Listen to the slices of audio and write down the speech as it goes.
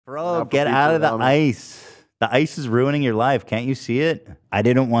Bro, get out of the ice. The ice is ruining your life. Can't you see it? I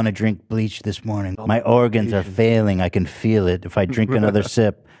didn't want to drink bleach this morning. My organs are failing. I can feel it. If I drink another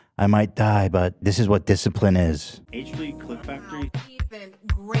sip, I might die, but this is what discipline is. H3 Clip Factory.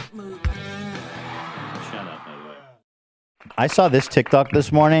 Great movie. Shut up, by the way. I saw this TikTok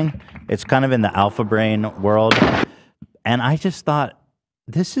this morning. It's kind of in the alpha brain world. And I just thought,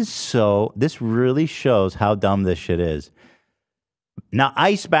 this really shows how dumb this shit is. Now,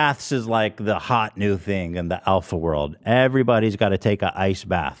 ice baths is like the hot new thing in the alpha world. Everybody's got to take an ice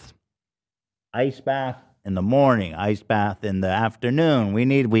bath. Ice bath in the morning, ice bath in the afternoon.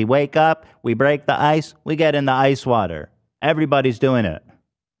 We wake up, we break the ice, we get in the ice water. Everybody's doing it.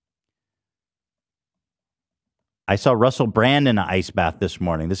 I saw Russell Brand in an ice bath this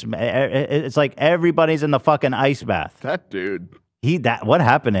morning. It's like everybody's in the fucking ice bath. That dude. What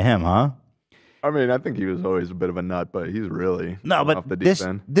happened to him, huh? I mean, I think he was always a bit of a nut, but he's really off the deep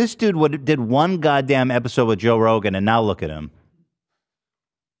end. This dude did one goddamn episode with Joe Rogan, and now look at him.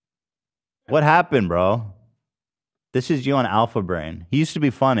 What happened, bro? This is you on Alpha Brain. He used to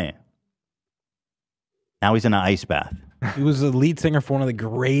be funny. Now he's in an ice bath. He was the lead singer for one of the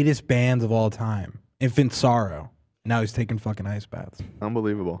greatest bands of all time, Infant Sorrow. Now he's taking fucking ice baths.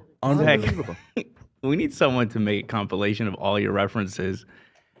 Unbelievable. Unbelievable. We need someone to make a compilation of all your references.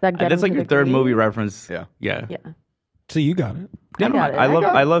 That's like your third movie reference. Yeah. Yeah. So you got it.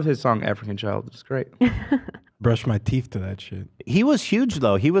 I love his song African Child. It's great. Brush my teeth to that shit. He was huge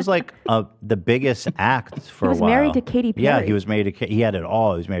though. He was like the biggest act for a while. He was married to Katy Perry. Yeah, he was married to. He had it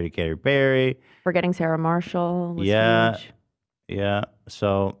all. He was married to Katy Perry. Forgetting Sarah Marshall. Was huge. Yeah.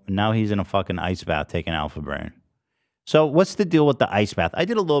 So now he's in a fucking ice bath taking Alpha Brain. So what's the deal with the ice bath? I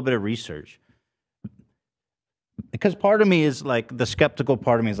did a little bit of research. Because part of me is like, the skeptical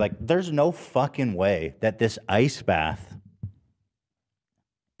part of me is like, there's no fucking way that this ice bath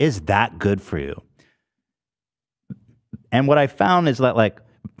is that good for you. And what I found is that, like,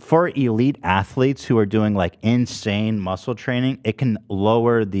 for elite athletes who are doing like insane muscle training, it can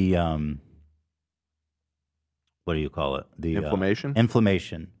lower the, what do you call it? The inflammation?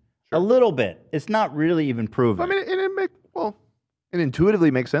 Inflammation. Sure. A little bit. It's not really even proven. I mean, it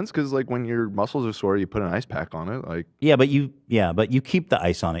intuitively makes sense because, like, when your muscles are sore, you put an ice pack on it. Like, but you keep the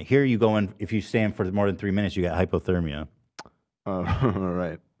ice on it. Here, you go in. If you stay in for more than 3 minutes, you get hypothermia. Oh,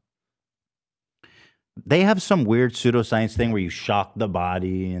 right. They have some weird pseudoscience thing where you shock the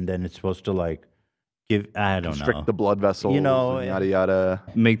body, and then it's supposed to like give. I don't know. Constrict the blood vessels. Yada yada.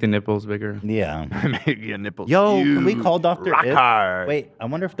 Make the nipples bigger. Yeah. Make your nipples. Yo, huge. Can we call Dr. Rock Ids? hard. Wait, I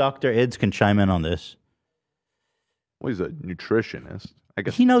wonder if Dr. Ids can chime in on this. Well, he's a nutritionist. I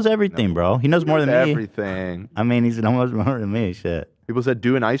guess he knows everything, bro. He knows more than me. Everything. I mean, he's almost more than me. Shit. People said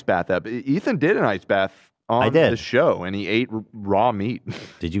do an ice bath. Ethan did an ice bath on the show, and he ate raw meat.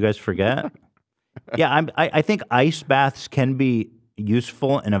 Did you guys forget? Yeah, I think ice baths can be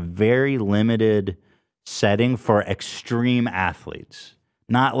useful in a very limited setting for extreme athletes.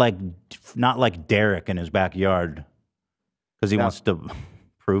 Not like Derek in his backyard because he wants to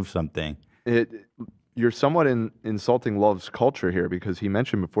prove something. You're somewhat insulting Love's culture here because he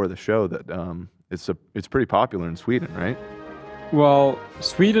mentioned before the show that it's pretty popular in Sweden, right? Well,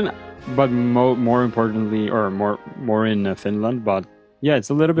 Sweden, but more importantly, or more in Finland. But yeah, it's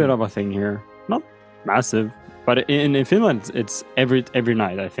a little bit of a thing here. Not massive, but in Finland, it's every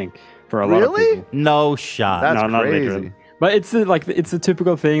night, I think, for a lot of people. No shot. That's no, not crazy. literally. But it's a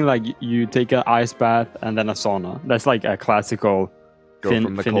typical thing. Like you take an ice bath and then a sauna. That's like a classical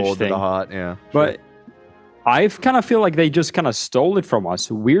from the Finnish cold thing. to the hot. Yeah, but I kind of feel like they just kind of stole it from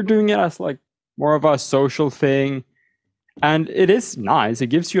us. We're doing it as like more of a social thing. And it is nice. It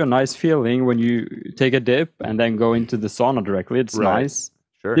gives you a nice feeling when you take a dip and then go into the sauna directly. It's nice.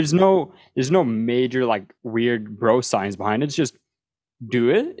 Sure. There's no major like weird bro science behind it. It's just do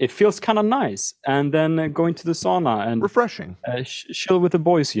it. It feels kind of nice. And then go into the sauna and refreshing. Chill with the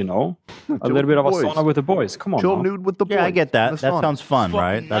boys, a little bit of a sauna with the boys. Come on. Chill nude with the boys. Yeah, I get that. That sounds fun,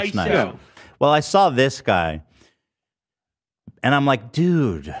 right? That's nice. Yeah. Well, I saw this guy, and I'm like,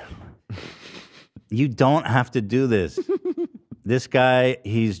 dude, you don't have to do this. This guy,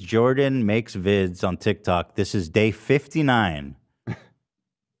 he's Jordan, makes vids on TikTok. This is day 59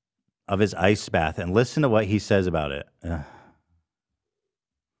 of his ice bath, and listen to what he says about it.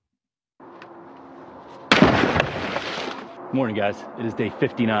 Morning, guys. It is day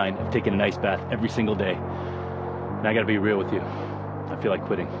 59 of taking an ice bath every single day. And I gotta be real with you. I feel like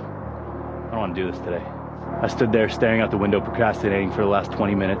quitting. I don't want to do this today. I stood there staring out the window, procrastinating for the last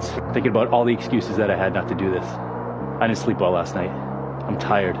 20 minutes, thinking about all the excuses that I had not to do this. I didn't sleep well last night. I'm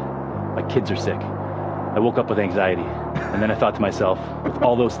tired. My kids are sick. I woke up with anxiety. And then I thought to myself, with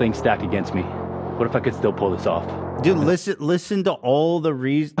all those things stacked against me, what if I could still pull this off? Dude, listen to all the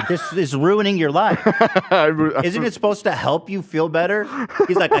reasons. This is ruining your life. Isn't it supposed to help you feel better?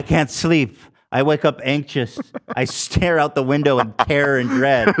 He's like, I can't sleep. I wake up anxious. I stare out the window in terror and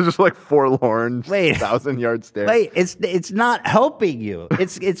dread. It's just like forlorn, Wait. 1,000-yard stare. Wait, it's not helping you.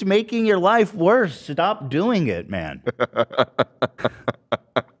 It's making your life worse. Stop doing it, man.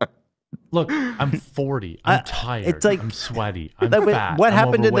 Look, I'm 40. I'm tired. It's like, I'm sweaty. I'm like, fat. what I'm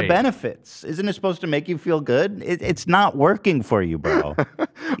happened to the overweight. benefits? Isn't it supposed to make you feel good? It's not working for you, bro.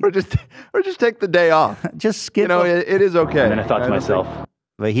 or just take the day off. Just skip. You know, it is okay. And then I thought to myself,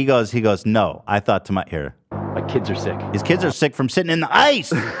 but he goes, no. I thought to here. my kids are sick. His kids are sick from sitting in the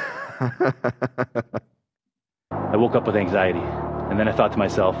ice. I woke up with anxiety. And then I thought to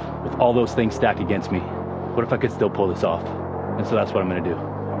myself, with all those things stacked against me, what if I could still pull this off? And so that's what I'm going to do.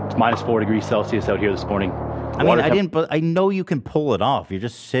 It's minus 4 degrees Celsius out here this morning. I mean, but I know you can pull it off. You're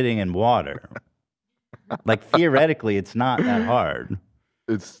just sitting in water. Like, theoretically, it's not that hard.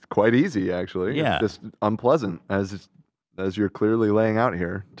 It's quite easy, actually. Yeah. It's just unpleasant, as you're clearly laying out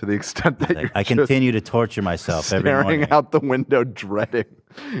here, to the extent that you're I continue to torture myself every morning. staring out the window, dreading.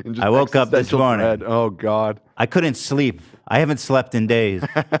 And just I woke up this existential morning. dread. Oh, God. I couldn't sleep. I haven't slept in days.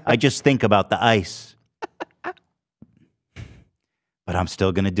 I just think about the ice. But I'm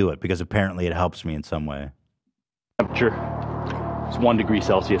still going to do it because apparently it helps me in some way. Temperature is 1 degree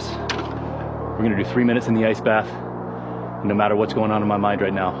Celsius. We're going to do 3 minutes in the ice bath. And no matter what's going on in my mind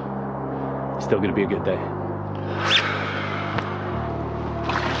right now, it's still going to be a good day.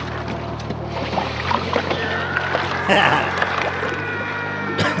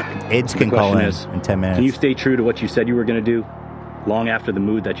 AIDS can call in 10 minutes. Can you stay true to what you said you were going to do long after the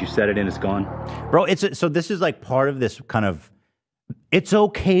mood that you said it in is gone? Bro, so this is like part of this kind of, it's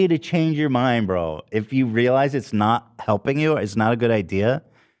okay to change your mind, bro. If you realize it's not helping you, or it's not a good idea.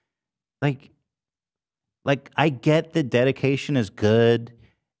 Like I get that dedication is good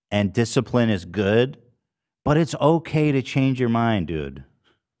and discipline is good, but it's okay to change your mind, dude.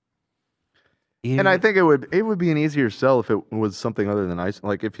 And I think it would be an easier sell if it was something other than ice.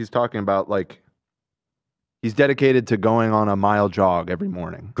 Like if he's talking about like he's dedicated to going on a mile jog every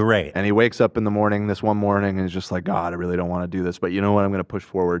morning. Great. And he wakes up in the morning, this one morning, and is just like, God, I really don't want to do this, but you know what? I'm going to push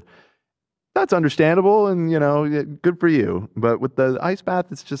forward. That's understandable, and you know, good for you. But with the ice bath,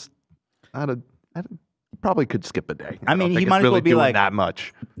 it's just I probably could skip a day. I mean, he might as well be like that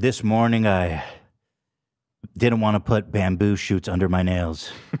much. This morning, I didn't want to put bamboo shoots under my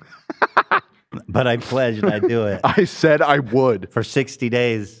nails. But I pledged I'd do it. I said I would. For 60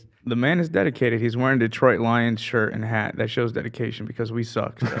 days. The man is dedicated. He's wearing Detroit Lions shirt and hat. That shows dedication because we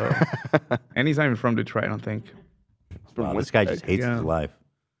suck. So. And he's not even from Detroit, I don't think. Wow, this guy just hates his life.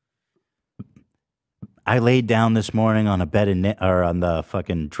 I laid down this morning on a bed or on the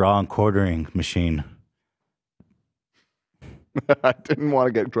fucking draw and quartering machine. I didn't want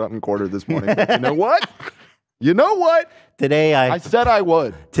to get drawn and quartered this morning. But you know what? You know what? Today I said I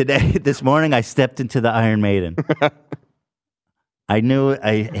would. This morning I stepped into the Iron Maiden. I knew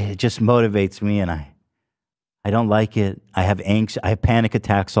it just motivates me, and I don't like it. I have I have panic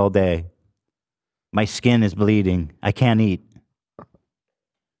attacks all day. My skin is bleeding. I can't eat.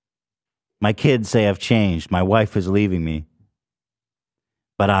 My kids say I've changed. My wife is leaving me.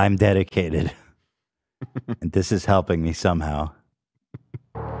 But I'm dedicated. And this is helping me somehow.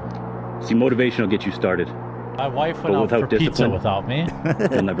 See, motivation will get you started. My wife But went out without for pizza discipline, without me.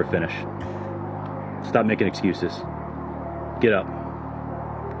 You'll never finish. Stop making excuses. Get up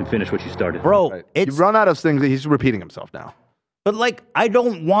and finish what you started. Bro, Right. You run out of things. He's repeating himself now. But like, I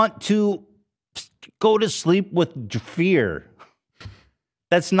don't want to go to sleep with fear.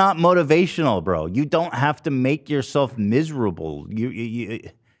 That's not motivational, bro. You don't have to make yourself miserable. You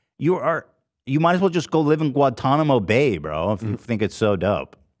might as well just go live in Guantanamo Bay, bro, if you think it's so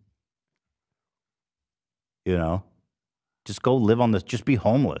dope. You know? Just go live on this. Just be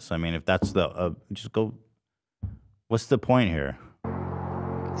homeless. I mean, if that's just go. What's the point here?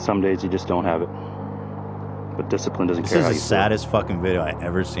 Some days you just don't have it. But discipline doesn't This care is how the you saddest fucking video I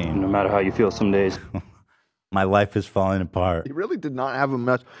ever seen. No matter how you feel some days. My life is falling apart. He really did not have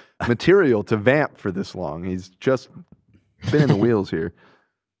much material to vamp for this long. He's just spinning the wheels here.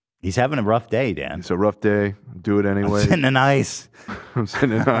 He's having a rough day, Dan. It's a rough day. Do it anyway. I'm sitting in ice. I'm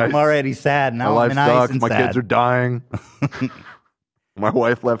sitting in ice. I'm already sad. Now My I'm life in ice sucks. and My sad. kids are dying. My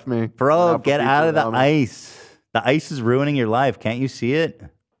wife left me. Bro, Now get for out of the pizza, ice. The ice is ruining your life. Can't you see it?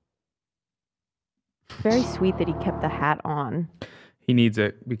 Very sweet that he kept the hat on. He needs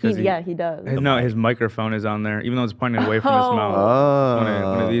it because he does. No, his microphone is on there, even though it's pointed away from his mouth.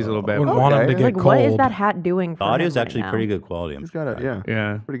 Oh. One of these little bad. Wouldn't want him to get Like, cold. what is that hat doing for The audio is him actually right pretty now? good quality. He's got it, yeah.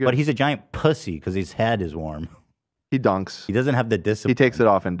 Yeah. Pretty good. But he's a giant pussy because his head is warm. He dunks. He doesn't have the discipline. He takes it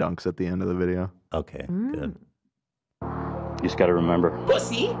off and dunks at the end of the video. Okay, good. You just got to remember.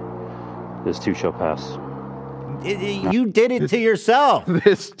 Pussy. This too shall pass. You did it to yourself.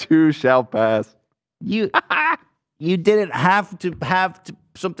 This too shall pass. You didn't have to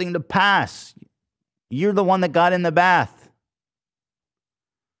something to pass. You're the one that got in the bath.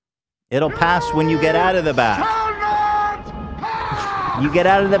 It'll pass when you get out of the bath. You get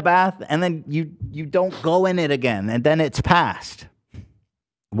out of the bath and then you don't go in it again and then it's passed.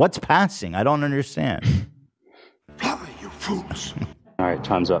 What's passing? I don't understand. All right,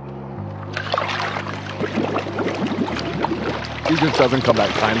 time's up. He just doesn't come back.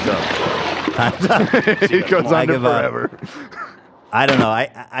 Time's up. Time's up. He goes I on to give up. forever. I don't know.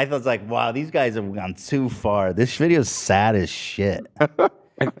 I was like, wow, these guys have gone too far. This video's sad as shit.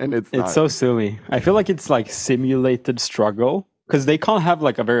 And it's so silly. I feel like it's like simulated struggle because they can't have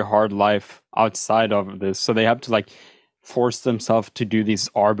like a very hard life outside of this. So they have to like force themselves to do these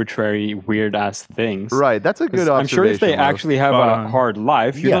arbitrary, weird ass things. Right. That's a good observation. I'm sure if they Mo. actually have a hard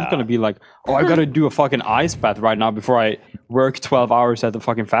life, you're not Yeah. going to be like, oh, I got to do a fucking ice bath right now before I work 12 hours at the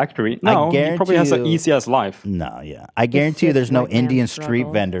fucking factory. No, he probably has an easy ass life. No, yeah. I guarantee you there's no white man Indian street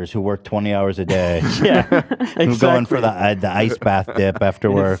struggle. vendors who work 20 hours a day. Yeah, Who going for the ice bath dip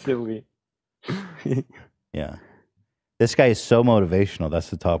after work. It's silly. Yeah. This guy is so motivational. That's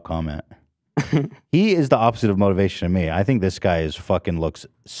the top comment. He is the opposite of motivation to me. I think this guy looks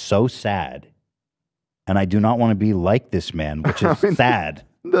so sad. And I do not want to be like this man, which is sad.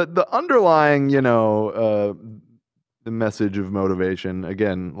 The underlying, the message of motivation,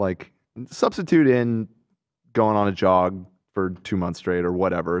 again, like substitute in going on a jog for 2 months straight or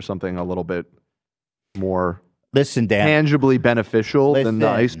whatever, something a little bit more Listen, Dan. tangibly beneficial than the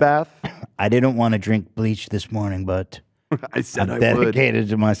ice Listen. bath. I didn't want to drink bleach this morning, but I said I'm I would. dedicated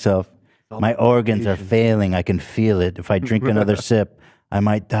to myself. My organs are failing. I can feel it. If I drink another sip, I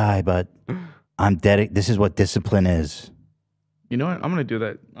might die, but I'm dedicated. This is what discipline is. You know what? I'm gonna do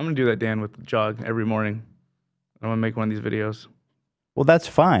that. I'm gonna do that, Dan, with the jog every morning. I'm gonna make one of these videos. Well, that's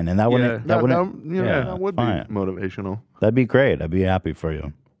fine. And that wouldn't, That yeah, would be fine. motivational. That'd be great. I'd be happy for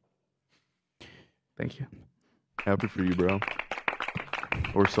you. Thank you. Happy for you, bro.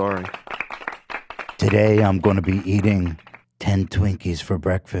 Or sorry. Today, I'm going to be eating 10 Twinkies for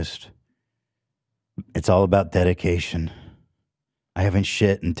breakfast. It's all about dedication. I haven't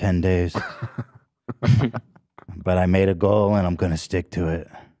shit in 10 days. But I made a goal and I'm going to stick to it.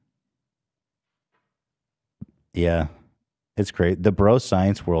 Yeah. It's great. The bro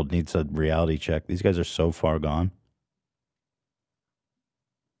science world needs a reality check. These guys are so far gone.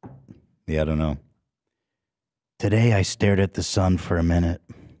 Yeah, I don't know. Today I stared at the sun for a minute.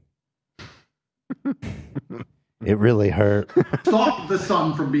 It really hurt. Stop the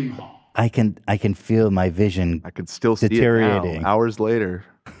sun from being hot. I can feel my vision. I can still see deteriorating. it now, hours later.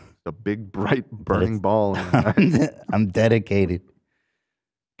 A big, bright, burning ball. In my eye. I'm dedicated.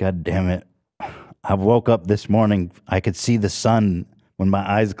 God damn it. I woke up this morning. I could see the sun when my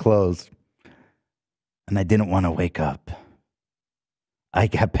eyes closed. And I didn't want to wake up. I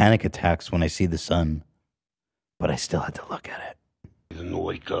have panic attacks when I see the sun. But I still had to look at it. Didn't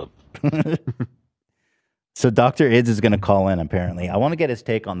wake up. So Dr. Ids is going to call in, apparently. I want to get his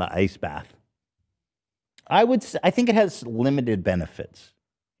take on the ice bath. I think it has limited benefits,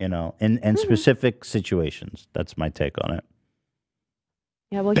 in specific situations. That's my take on it.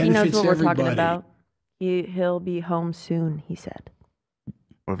 Yeah, well, he knows Benefits what we're talking everybody. about. He'll be home soon, he said.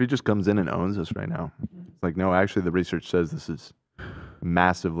 What if he just comes in and owns us right now? It's like, no, actually, the research says this is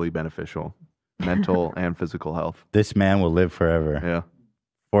massively beneficial, mental and physical health. This man will live forever. Yeah.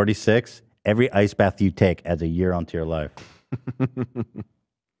 46, every ice bath you take adds a year onto your life.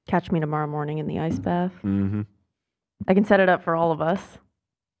 Catch me tomorrow morning in the ice bath. Mm-hmm. I can set it up for all of us.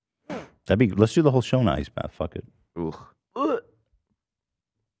 Let's do the whole show in ice bath. Fuck it.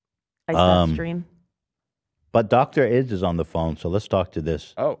 Ice bath stream. But Dr. Ids is on the phone, so let's talk to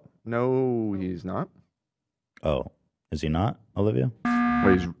this. Oh, no, he's not. Oh, is he not, Olivia?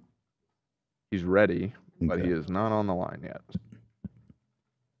 Well, he's ready, but Okay. he is not on the line yet.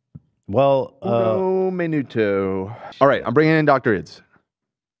 Well, No minuto. All right, I'm bringing in Dr. Ids.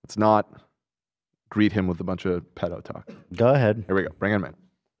 Let's not greet him with a bunch of pedo talk. go ahead. Here we go. Bring him in.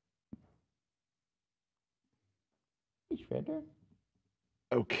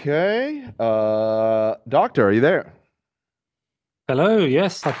 Okay. Doctor, are you there? Hello,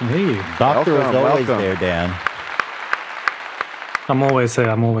 yes, I can hear you. Doctor is Welcome, always welcome. there, Dan. I'm always here.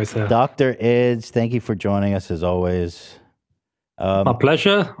 I'm always here. Dr. Ids, thank you for joining us as always. My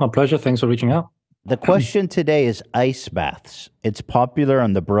pleasure. My pleasure. Thanks for reaching out. The question today is ice baths. It's popular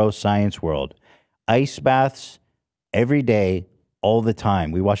on the bro science world. Ice baths every day, all the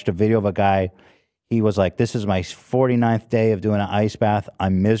time. We watched a video of a guy. He was like, this is my 49th day of doing an ice bath.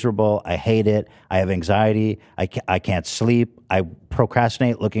 I'm miserable. I hate it. I have anxiety. I can't sleep. I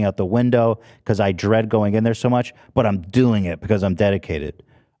procrastinate looking out the window because I dread going in there so much, but I'm doing it because I'm dedicated.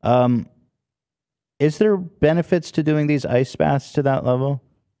 Is there benefits to doing these ice baths to that level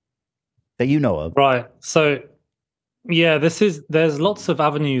that you know of? Right. So, yeah, there's lots of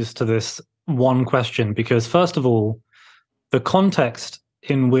avenues to this one question because, first of all, the context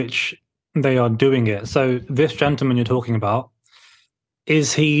in which they are doing it. So this gentleman you're talking about,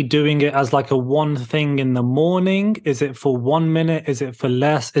 is he doing it as like a one thing in the morning? Is it for 1 minute? Is it for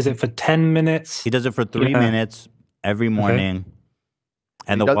less? Is it for 10 minutes? He does it for 3 minutes every morning.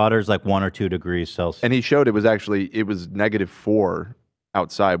 And the water's like 1 or 2 degrees Celsius. And he showed it was -4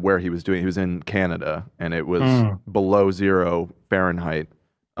 outside where he was doing. He was in Canada, and it was below 0 Fahrenheit.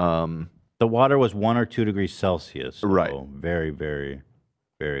 The water was 1 or 2 degrees Celsius. So right. Very, very,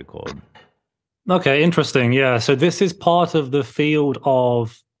 very cold. Okay, interesting. Yeah. So this is part of the field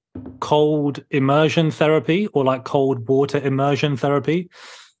of cold immersion therapy or like cold water immersion therapy.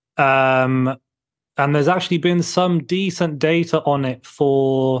 And there's actually been some decent data on it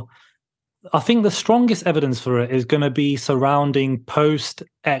for, I think the strongest evidence for it is going to be surrounding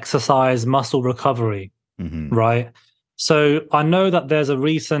post-exercise muscle recovery, right? So I know that there's a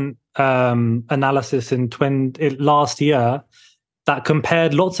recent analysis in last year that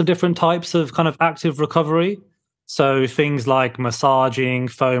compared lots of different types of kind of active recovery. So things like massaging,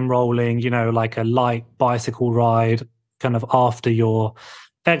 foam rolling, like a light bicycle ride kind of after your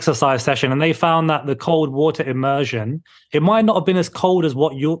exercise session. And they found that the cold water immersion, it might not have been as cold as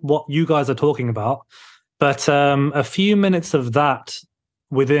what you guys are talking about, but a few minutes of that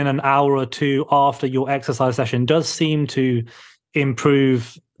within an hour or two after your exercise session does seem to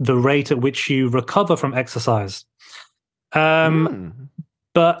improve the rate at which you recover from exercise.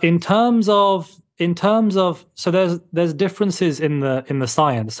 But in terms of so there's differences in the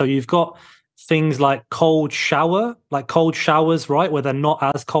science. So you've got things like cold showers, right, where they're not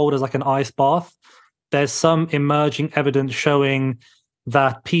as cold as like an ice bath. There's some emerging evidence showing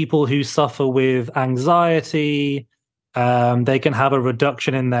that people who suffer with anxiety, they can have a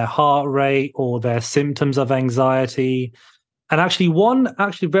reduction in their heart rate or their symptoms of anxiety. And actually, one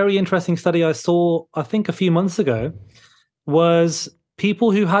very interesting study I saw, I think a few months ago, was people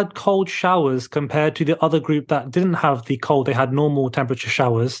who had cold showers compared to the other group that didn't have the cold, they had normal temperature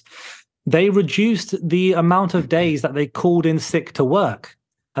showers. They reduced the amount of days that they called in sick to work.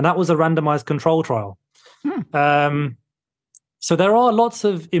 And that was a randomized control trial. So there are lots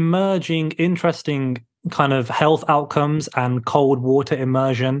of emerging, interesting kind of health outcomes and cold water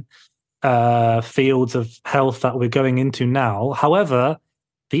immersion fields of health that we're going into now. However,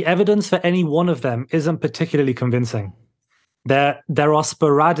 the evidence for any one of them isn't particularly convincing. There are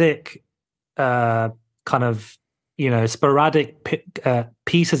sporadic sporadic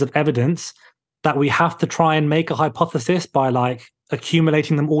pieces of evidence that we have to try and make a hypothesis by like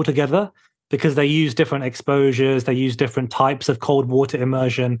accumulating them all together, because they use different exposures, they use different types of cold water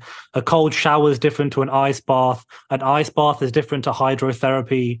immersion. A cold shower is different to an ice bath is different to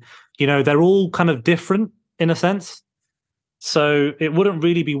hydrotherapy. They're all kind of different in a sense. So it wouldn't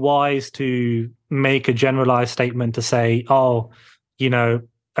really be wise to make a generalized statement to say,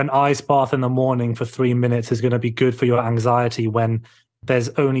 an ice bath in the morning for 3 minutes is going to be good for your anxiety, when there's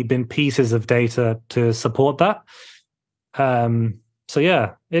only been pieces of data to support that. So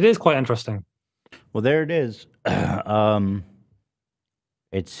yeah, it is quite interesting. Well, there it is.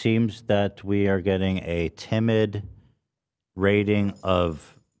 It seems that we are getting a timid rating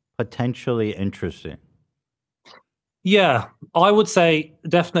of potentially interesting. Yeah, I would say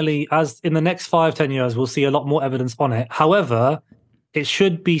definitely, as in the next 5-10 years, we'll see a lot more evidence on it. However, it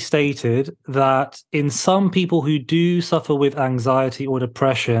should be stated that in some people who do suffer with anxiety or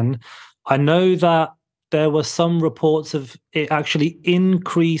depression, I know that there were some reports of it actually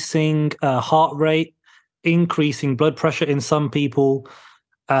increasing heart rate, increasing blood pressure in some people.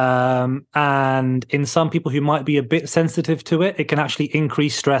 And in some people who might be a bit sensitive to it, it can actually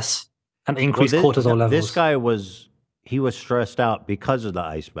increase stress and increase cortisol levels. This guy was stressed out because of the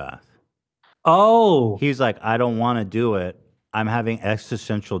ice bath. Oh. He's like, I don't want to do it. I'm having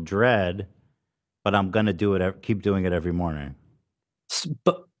existential dread, but I'm going to do it. Keep doing it every morning.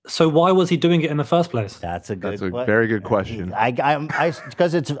 So why was he doing it in the first place? That's a good. That's a very good question.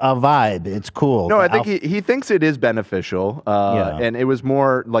 Because it's a vibe. It's cool. No, I think he thinks it is beneficial. Yeah. And it was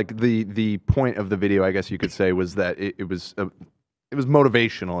more like the point of the video, I guess you could say, was that it was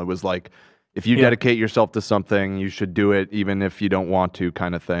motivational. It was like, if you dedicate yourself to something, you should do it even if you don't want to,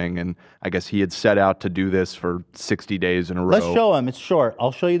 kind of thing. And I guess he had set out to do this for 60 days in a row. Let's show him. It's short.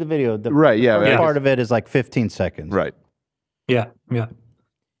 I'll show you the video. The Yeah. part of it is like 15 seconds. Right. Yeah.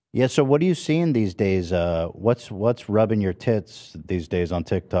 Yeah. So what are you seeing these days? What's rubbing your tits these days on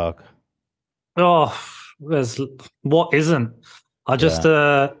TikTok? Oh, there's what isn't. I just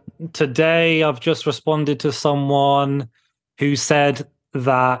today I've just responded to someone who said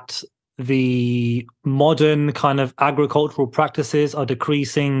that the modern kind of agricultural practices are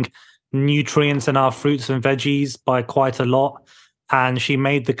decreasing nutrients in our fruits and veggies by quite a lot. And she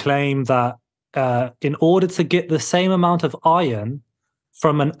made the claim that in order to get the same amount of iron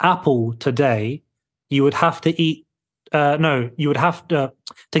from an apple today, you would have to eat you would have to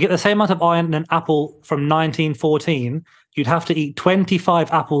get the same amount of iron in an apple from 1914, you'd have to eat 25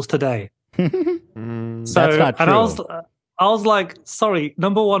 apples today. That's not true. And I was like, sorry,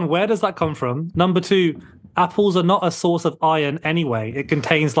 number one, where does that come from? Number two, apples are not a source of iron anyway. It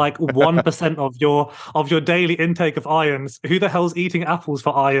contains like 1% of your daily intake of irons. Who the hell's eating apples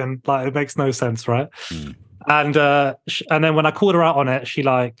for iron? Like, it makes no sense, right? And then when I called her out on it, she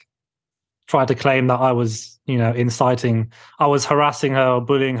like tried to claim that I was, I was harassing her or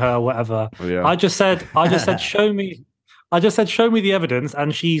bullying her or whatever. Yeah. I just said, show me the evidence,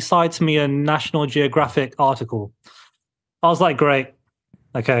 and she cites me a National Geographic article. I was like, great.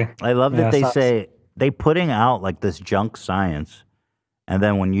 Okay. I love that they putting out like this junk science, and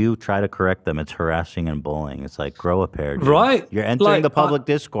then when you try to correct them, it's harassing and bullying. It's like, grow a pair, dude. Right. You're entering the public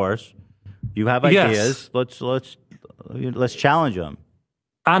discourse. You have ideas. Let's challenge them.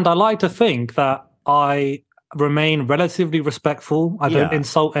 And I like to think that I remain relatively respectful. I don't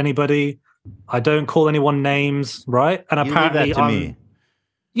insult anybody. I don't call anyone names, right? And You apparently leave that to me.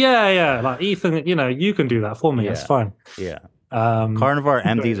 Yeah. Like, Ethan, you can do that for me. It's fine. Yeah. Carnivore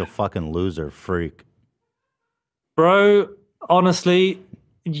MD's a fucking loser freak. Bro, honestly,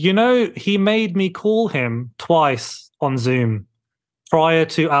 he made me call him twice on Zoom prior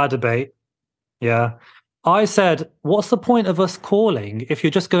to our debate. Yeah. I said, what's the point of us calling if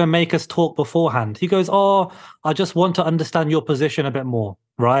you're just going to make us talk beforehand? He goes, oh, I just want to understand your position a bit more,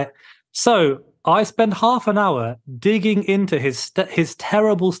 right? So I spend half an hour digging into his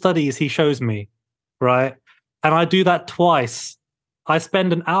terrible studies he shows me, right? And I do that twice. I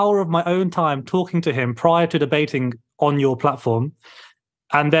spend an hour of my own time talking to him prior to debating on your platform.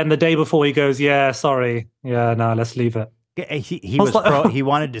 And then the day before he goes, yeah, sorry. Yeah, no, let's leave it. He was like, he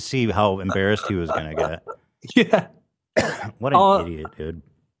wanted to see how embarrassed he was going to get. Yeah. What an idiot, dude.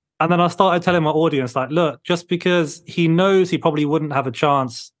 And then I started telling my audience, like, look, just because he knows he probably wouldn't have a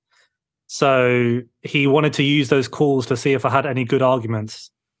chance, so he wanted to use those calls to see if I had any good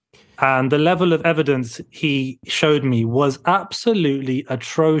arguments. And the level of evidence he showed me was absolutely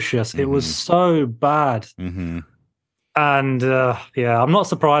atrocious. It was so bad. And I'm not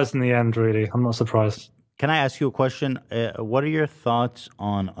surprised in the end, really. I'm not surprised. Can I ask you a question? What are your thoughts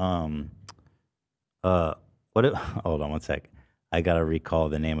on hold on one sec. I gotta recall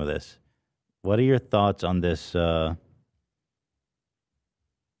the name of this. What are your thoughts on this? What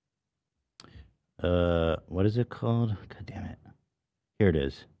is it called? God damn it! Here it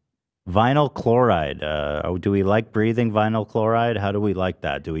is. Vinyl chloride. Do we like breathing vinyl chloride? How do we like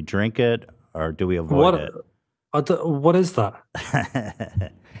that? Do we drink it or do we avoid it? What is that?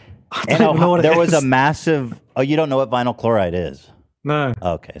 There was a massive. Oh, you don't know what vinyl chloride is? No.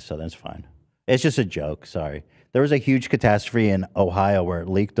 Okay, so that's fine. It's just a joke. Sorry. There was a huge catastrophe in Ohio where it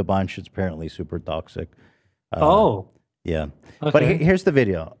leaked a bunch. It's apparently super toxic. Yeah. Okay. But here's the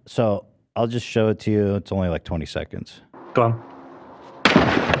video. So I'll just show it to you. It's only like 20 seconds. Go on.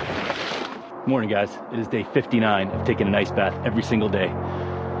 Morning, guys. It is day 59 of taking an ice bath every single day.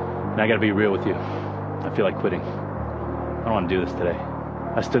 And I gotta be real with you. I feel like quitting. I don't want to do this today.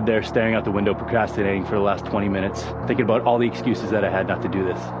 I stood there staring out the window, procrastinating for the last 20 minutes, thinking about all the excuses that I had not to do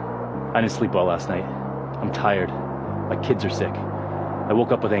this. I didn't sleep well last night. I'm tired. My kids are sick. I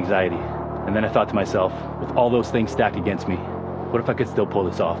woke up with anxiety. And then I thought to myself, with all those things stacked against me, what if I could still pull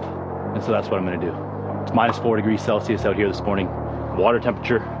this off? And so that's what I'm gonna do. It's minus 4 degrees Celsius out here this morning. Water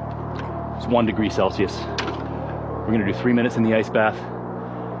temperature is 1 degree Celsius. We're gonna do 3 minutes in the ice bath.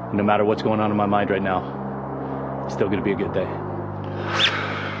 And no matter what's going on in my mind right now, it's still gonna be a good day.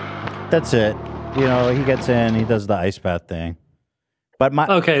 That's it. He gets in, he does the ice bath thing. But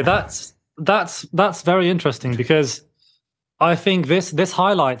okay, that's very interesting because I think this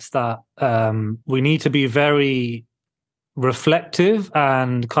highlights that we need to be very reflective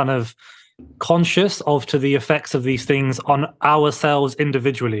and kind of conscious of to the effects of these things on ourselves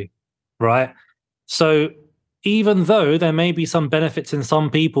individually, right? So even though there may be some benefits in some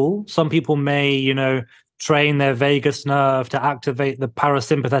people may, you know, train their vagus nerve to activate the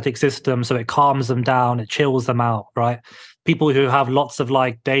parasympathetic system so it calms them down, it chills them out, right? People who have lots of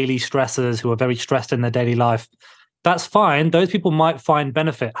like daily stressors, who are very stressed in their daily life, that's fine. Those people might find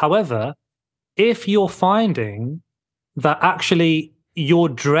benefit. However, if you're finding that actually you're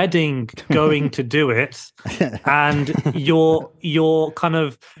dreading going to do it and you're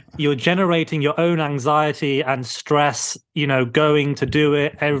generating your own anxiety and stress, you know, going to do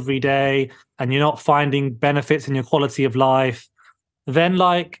it every day, and you're not finding benefits in your quality of life, then,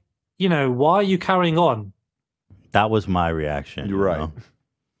 like, you know, why are you carrying on? That was my reaction. You're right. Know?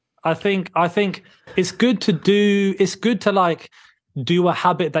 I think it's good to like do a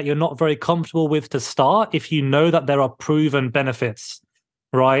habit that you're not very comfortable with to start if you know that there are proven benefits,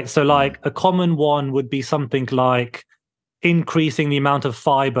 right? So like a common one would be something like increasing the amount of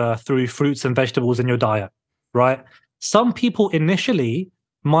fiber through fruits and vegetables in your diet, right? Some people initially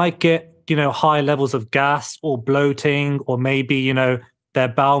might get, you know, high levels of gas or bloating, or maybe, you know, their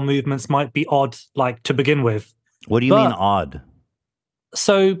bowel movements might be odd, like to begin with. What do you mean odd?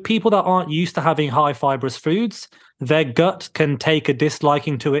 So people that aren't used to having high fibrous foods, their gut can take a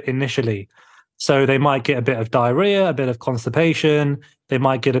disliking to it initially. So they might get a bit of diarrhea, a bit of constipation. They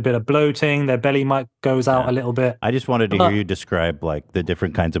might get a bit of bloating. Their belly might goes out a little bit. I just wanted to hear you describe like the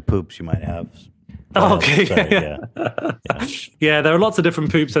different kinds of poops you might have. Okay. Sorry, Yeah, there are lots of different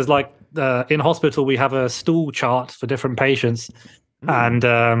poops. There's like in hospital, we have a stool chart for different patients. And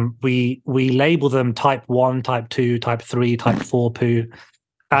we label them type 1, type 2, type 3, type 4 poo.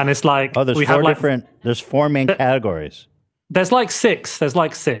 And it's like there's four main categories. There's like six.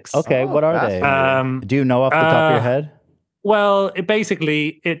 Okay, what are they? Do you know off the top of your head? Well,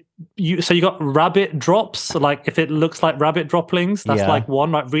 you got rabbit drops. So like if it looks like rabbit droplings, that's like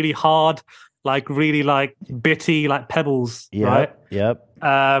one, like really hard, like really like bitty, like pebbles, right? Yep.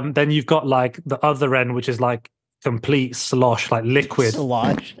 Then you've got like the other end, which is like complete slosh, like liquid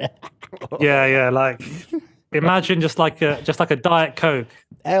slosh. yeah, like imagine just like a Diet Coke.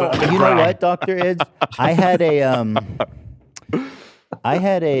 You know what, Dr. Ids? I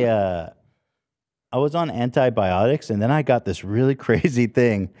was on antibiotics, and then I got this really crazy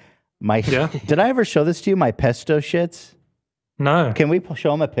thing. Did I ever show this to you? My pesto shits? No. Can we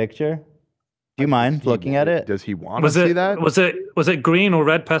show him a picture? Do you mind looking at it? Does he want to see that? Was it green or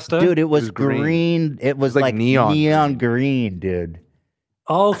red pesto? Dude, it was green. It was like neon green, dude.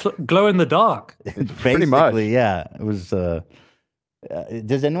 Oh, glow in the dark. Pretty much. Yeah. It was.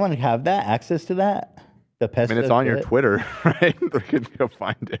 Does anyone have that access to that? The pesto. I mean, it's on your Twitter, right? We can go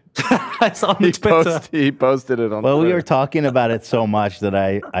find it. It's on Twitter. He posted it on. Well, Twitter. we were talking about it so much that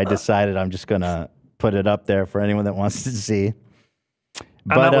I decided I'm just gonna put it up there for anyone that wants to see.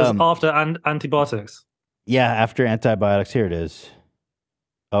 And that was after antibiotics. Yeah, after antibiotics. Here it is.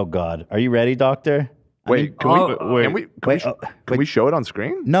 Oh God, are you ready, doctor? Wait, can we show it on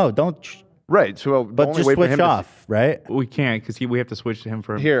screen? No, don't. Right. So, but just switch off, right? We can't because we have to switch to him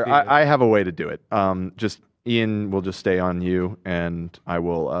for. Here, I have a way to do it. Just Ian will just stay on you, and I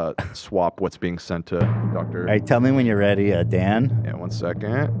will swap what's being sent to Doctor. All right, tell me when you're ready, Dan. Yeah, 1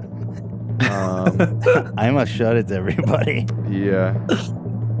 second. I must show it to everybody. Yeah.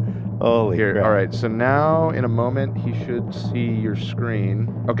 Holy crap. All right, so now in a moment he should see your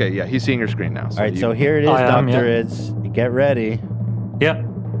screen. Okay, yeah, he's seeing your screen now. All right, so here it is, Dr. Ids. Get ready. Yep.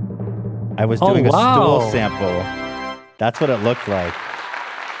 I was doing a stool sample. That's what it looked like.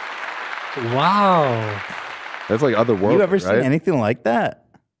 Wow. That's like otherworldly, You ever seen anything like that?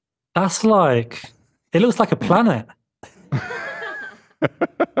 That's like, it looks like a planet.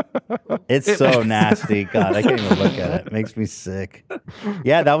 It's so nasty. God, I can't even look at it. It makes me sick.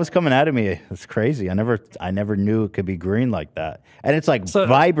 Yeah, that was coming out of me. It's crazy. I never knew it could be green like that. And it's like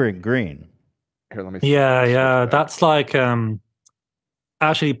vibrant green. Here, let me see. Yeah. That's like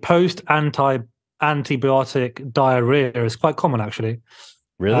actually post antibiotic diarrhea is quite common actually.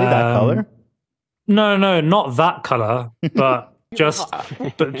 Really? That color? No, not that color, but just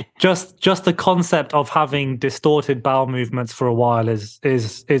the concept of having distorted bowel movements for a while is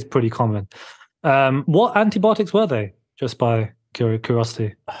pretty common. What antibiotics were they? Just by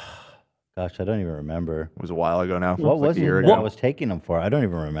curiosity. Gosh, I don't even remember. It was a while ago now. What was it I was taking them for? I don't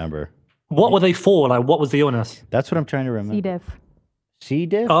even remember. What were they for? Like, what was the illness? That's what I'm trying to remember. C. diff. C.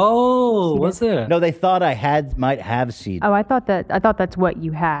 diff? Oh, C. was diff. it? No, they thought I might have C. diff. Oh, I thought that's what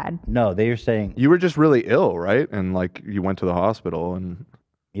you had. No, they were saying You were just really ill, right? And like you went to the hospital, and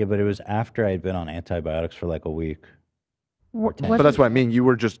yeah, but it was after I'd been on antibiotics for like a week. but that's what I mean. You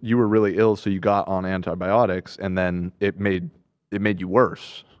were really ill, so you got on antibiotics, and then it made you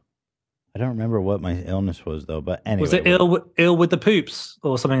worse. I don't remember what my illness was though, but anyway. Was it ill with the poops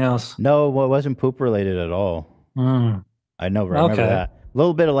or something else? No, well, it wasn't poop related at all. Mm. I remember Okay. that. A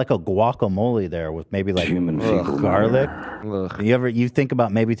little bit of like a guacamole there with maybe like garlic. You think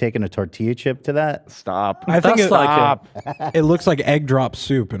about maybe taking a tortilla chip to that? Stop. I think That's it looks like egg drop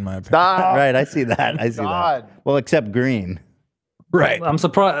soup in my opinion. Stop. Right, I see that. I see God. that. Well, except green. Right. I'm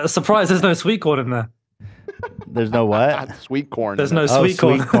surprised there's no sweet corn in there. There's no what? Sweet corn. There's in no it. Oh, sweet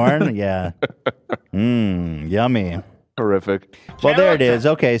corn. sweet corn? Yeah. Yummy. Horrific. Well, there it is.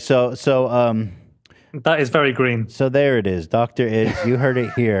 Okay, so That is very green. so there it is. Dr. Is, you heard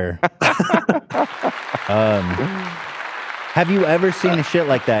it here. Have you ever seen a shit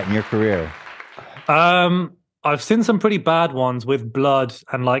like that in your career? I've seen some pretty bad ones with blood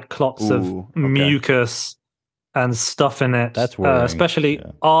and like clots Ooh, of okay. mucus and stuff in it. That's worrying. Especially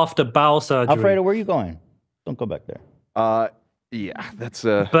after bowel surgery. Alfredo, where are you going? Don't go back there. Yeah, that's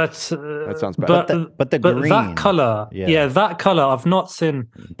But that sounds bad. But the but green. that color, Yeah. that color, I've not seen.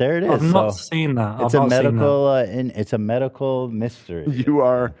 There it is. I've not So seen that. it's I've a not seen that. medical. It's a medical mystery.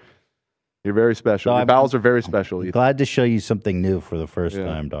 You're very special. So Your I'm bowels are very special. Ethan. Glad to show you something new for the first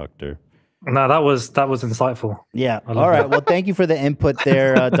time, Doctor. No, that was insightful. Yeah. I love All right. that. Well, thank you for the input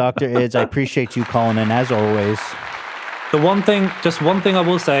there, Dr. Ids. I appreciate you calling in as always. Just one thing I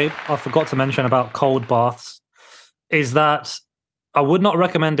will say, I forgot to mention about cold baths, is that I would not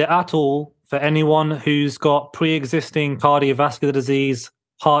recommend it at all for anyone who's got pre-existing cardiovascular disease,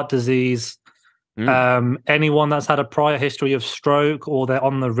 heart disease, anyone that's had a prior history of stroke or they're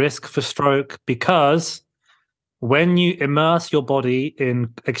on the risk for stroke, because when you immerse your body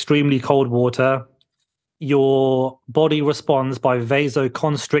in extremely cold water, your body responds by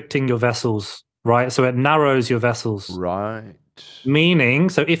vasoconstricting your vessels, right? So it narrows your vessels. Right. Meaning,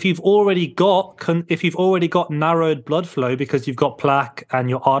 so if you've already got narrowed blood flow because you've got plaque and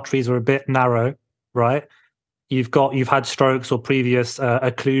your arteries are a bit narrow, right? You've had strokes or previous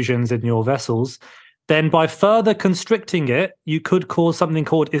occlusions in your vessels, then by further constricting it, you could cause something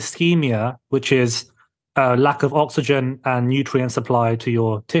called ischemia, which is lack of oxygen and nutrient supply to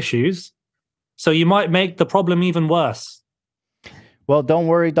your tissues. So you might make the problem even worse. Well, don't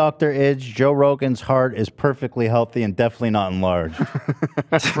worry, Dr. Ids. Joe Rogan's heart is perfectly healthy and definitely not enlarged.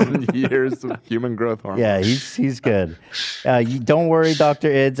 From years of human growth hormone. Yeah, he's good. You don't worry, Dr.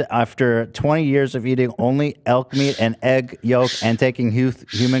 Ids. After 20 years of eating only elk meat and egg yolk and taking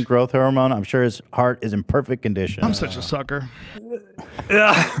human growth hormone, I'm sure his heart is in perfect condition. I'm such a sucker.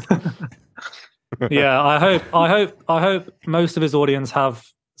 Yeah. Yeah, I hope most of his audience have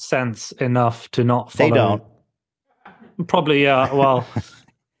sense enough to not follow. They don't. Probably, yeah. Well,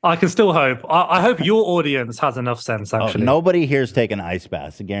 I can still hope. I hope your audience has enough sense, actually. Nobody here's taking ice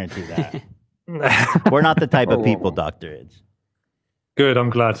baths. I guarantee that. We're not the type of people, Dr. Ids. Good, I'm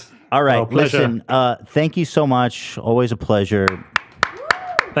glad. All right, Oh, pleasure. listen, thank you so much. Always a pleasure.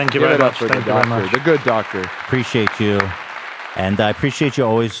 Thank you Give very it up much. for Thank the you very doctor, much. the good doctor. Appreciate you. And I appreciate you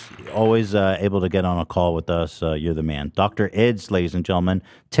always able to get on a call with us. You're the man. Dr. Ids, ladies and gentlemen.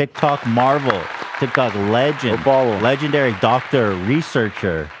 TikTok marvel. TikTok legend. Legendary doctor,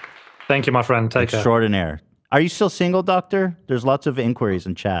 researcher. Thank you, my friend. Take care. Extraordinaire. Are you still single, doctor? There's lots of inquiries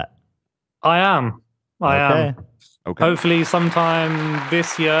in chat. I am. I am. Okay. Hopefully sometime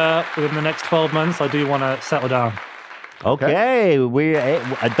this year, within the next 12 months, I do want to settle down. Okay,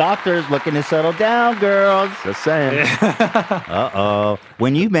 a doctor's looking to settle down, girls. Just saying. Uh-oh.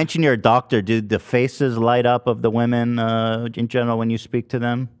 When you mention you're a doctor, do the faces light up of the women in general when you speak to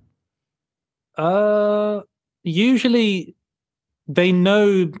them? Usually they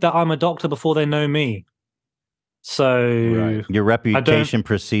know that I'm a doctor before they know me. So Your reputation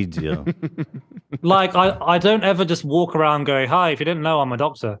precedes you. like I don't ever just walk around going, "Hi," if you didn't know I'm a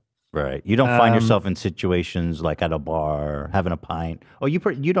doctor. Right. You don't find yourself in situations like at a bar having a pint. Oh, you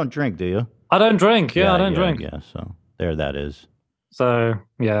don't drink, do you? I don't drink. Yeah, I don't drink. Yeah, so there that is. So,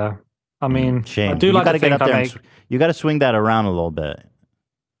 yeah. I mean, Shame. I do You like gotta to think get up there I and make... you got to swing that around a little bit.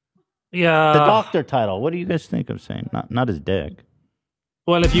 Yeah. The doctor title. What do you guys think of saying? Not his dick.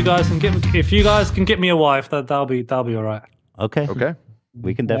 Well, if you guys can get me a wife, that'll be all right. Okay. Okay.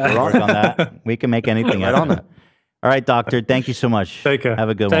 We can definitely work on that. We can make anything Right out on of that. it. All right, doctor. Thank you so much. Take care. Have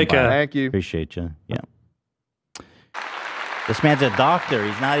a good Take one. care. Bye. Thank you. Appreciate you. Yeah. This man's a doctor.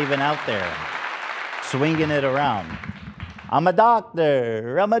 He's not even out there swinging it around. I'm a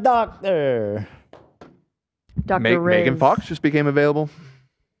doctor. I'm a doctor. Dr. Riz. Megan Fox just became available.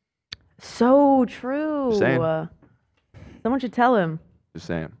 So true. Just saying. Someone should tell him. Just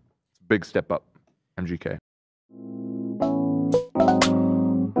saying. It's a big step up. MGK.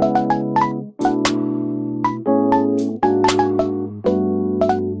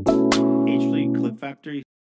 H3 Clip Factory.